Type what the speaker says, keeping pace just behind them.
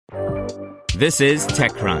This is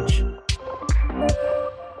TechCrunch.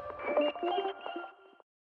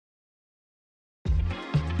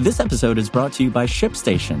 This episode is brought to you by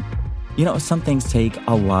ShipStation. You know, some things take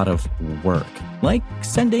a lot of work, like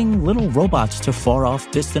sending little robots to far-off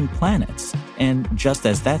distant planets. And just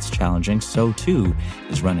as that's challenging, so too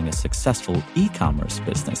is running a successful e-commerce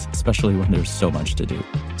business, especially when there's so much to do.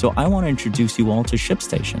 So I want to introduce you all to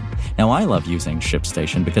ShipStation. Now, I love using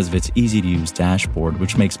ShipStation because of its easy-to-use dashboard,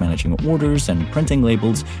 which makes managing orders and printing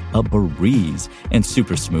labels a breeze and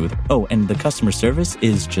super smooth. Oh, and the customer service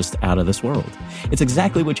is just out of this world. It's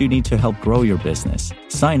exactly what you need to help grow your business.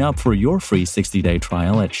 Sign up for your free 60-day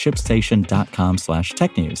trial at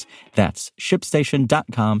shipstation.com/technews. That's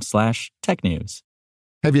shipstation.com/technews.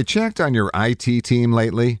 Have you checked on your IT team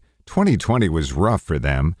lately? 2020 was rough for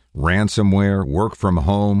them. Ransomware, work from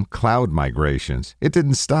home, cloud migrations. It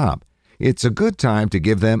didn't stop. It's a good time to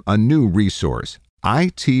give them a new resource,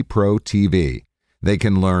 IT Pro TV. They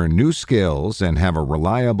can learn new skills and have a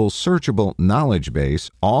reliable, searchable knowledge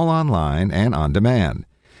base all online and on demand.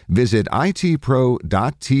 Visit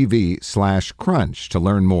itpro.tv/crunch to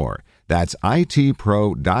learn more. That's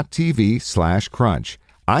itpro.tv/crunch.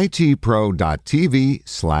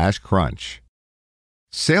 itpro.tv/crunch.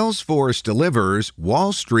 Salesforce delivers,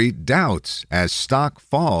 Wall Street doubts as stock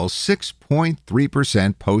falls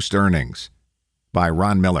 6.3% post-earnings. By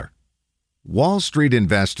Ron Miller. Wall Street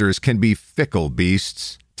investors can be fickle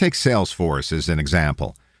beasts. Take Salesforce as an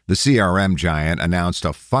example. The CRM giant announced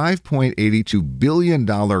a $5.82 billion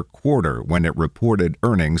quarter when it reported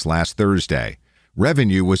earnings last Thursday.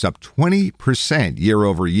 Revenue was up 20% year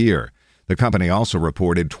over year. The company also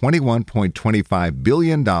reported $21.25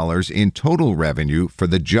 billion in total revenue for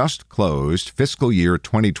the just-closed fiscal year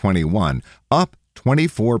 2021, up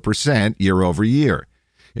 24% year over year.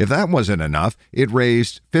 If that wasn't enough, it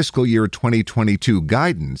raised fiscal year 2022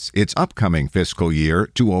 guidance, its upcoming fiscal year,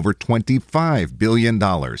 to over $25 billion.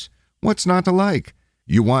 What's not to like?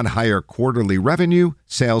 You want higher quarterly revenue?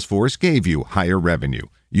 Salesforce gave you higher revenue.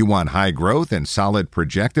 You want high growth and solid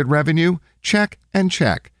projected revenue? Check and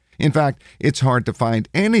check. In fact, it's hard to find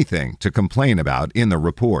anything to complain about in the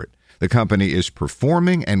report. The company is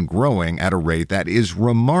performing and growing at a rate that is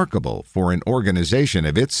remarkable for an organization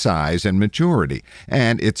of its size and maturity,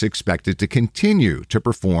 and it's expected to continue to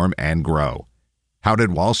perform and grow. How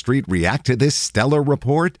did Wall Street react to this stellar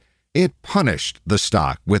report? It punished the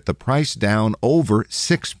stock with the price down over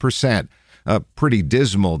 6%. A pretty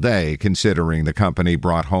dismal day considering the company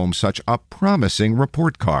brought home such a promising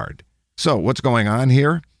report card. So what's going on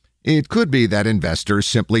here? It could be that investors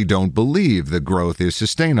simply don't believe the growth is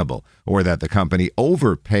sustainable, or that the company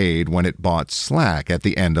overpaid when it bought Slack at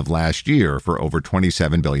the end of last year for over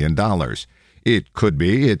 $27 billion. It could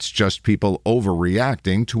be it's just people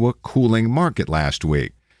overreacting to a cooling market last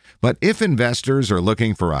week. But if investors are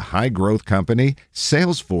looking for a high-growth company,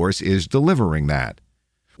 Salesforce is delivering that.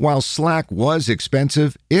 While Slack was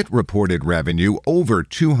expensive, it reported revenue over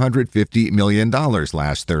 $250 million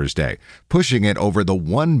last Thursday, pushing it over the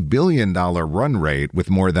 $1 billion run rate with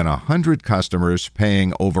more than 100 customers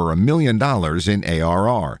paying over $1 million in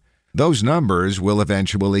ARR. Those numbers will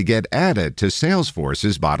eventually get added to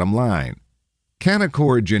Salesforce's bottom line.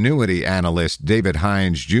 Canaccord Genuity analyst David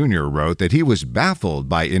Hines Jr. wrote that he was baffled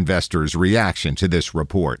by investors' reaction to this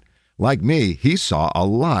report. Like me, he saw a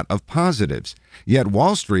lot of positives. Yet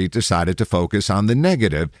Wall Street decided to focus on the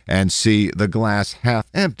negative and see the glass half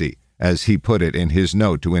empty, as he put it in his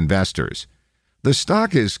note to investors. The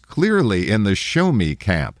stock is clearly in the show me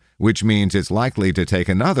camp, which means it's likely to take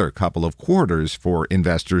another couple of quarters for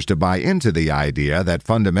investors to buy into the idea that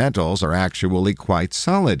fundamentals are actually quite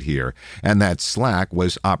solid here, and that Slack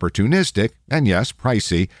was opportunistic and, yes,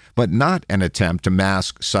 pricey, but not an attempt to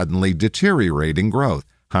mask suddenly deteriorating growth,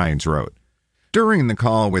 Hines wrote. During the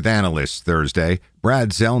call with analysts Thursday,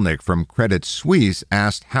 Brad Zelnick from Credit Suisse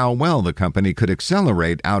asked how well the company could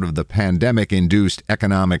accelerate out of the pandemic-induced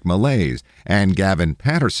economic malaise, and Gavin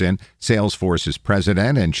Patterson, Salesforce's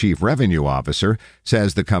president and chief revenue officer,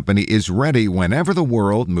 says the company is ready whenever the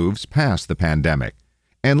world moves past the pandemic.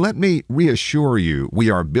 And let me reassure you,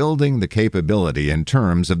 we are building the capability in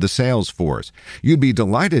terms of the sales force. You'd be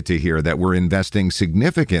delighted to hear that we're investing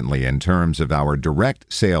significantly in terms of our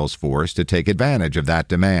direct sales force to take advantage of that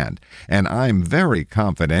demand. And I'm very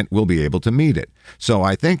confident we'll be able to meet it. So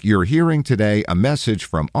I think you're hearing today a message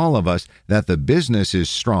from all of us that the business is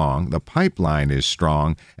strong, the pipeline is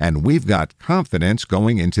strong, and we've got confidence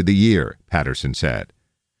going into the year, Patterson said.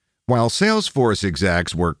 While Salesforce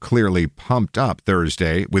execs were clearly pumped up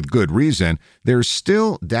Thursday with good reason, there's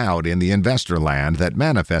still doubt in the investor land that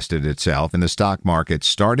manifested itself in the stock market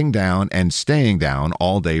starting down and staying down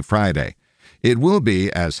all day Friday. It will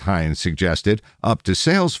be, as Hines suggested, up to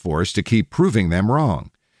Salesforce to keep proving them wrong.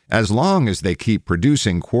 As long as they keep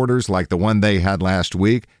producing quarters like the one they had last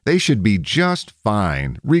week, they should be just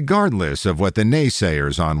fine, regardless of what the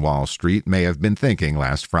naysayers on Wall Street may have been thinking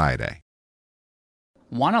last Friday.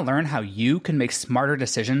 Want to learn how you can make smarter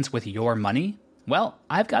decisions with your money? Well,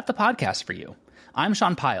 I've got the podcast for you. I'm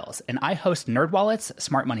Sean Piles, and I host NerdWallet's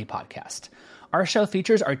Smart Money Podcast. Our show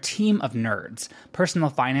features our team of nerds, personal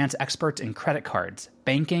finance experts in credit cards,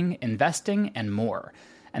 banking, investing, and more.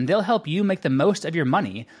 And they'll help you make the most of your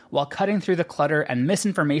money while cutting through the clutter and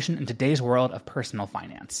misinformation in today's world of personal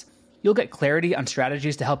finance. You'll get clarity on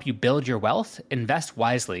strategies to help you build your wealth, invest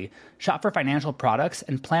wisely, shop for financial products,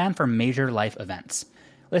 and plan for major life events.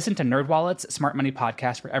 Listen to NerdWallet's Smart Money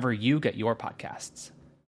Podcast wherever you get your podcasts.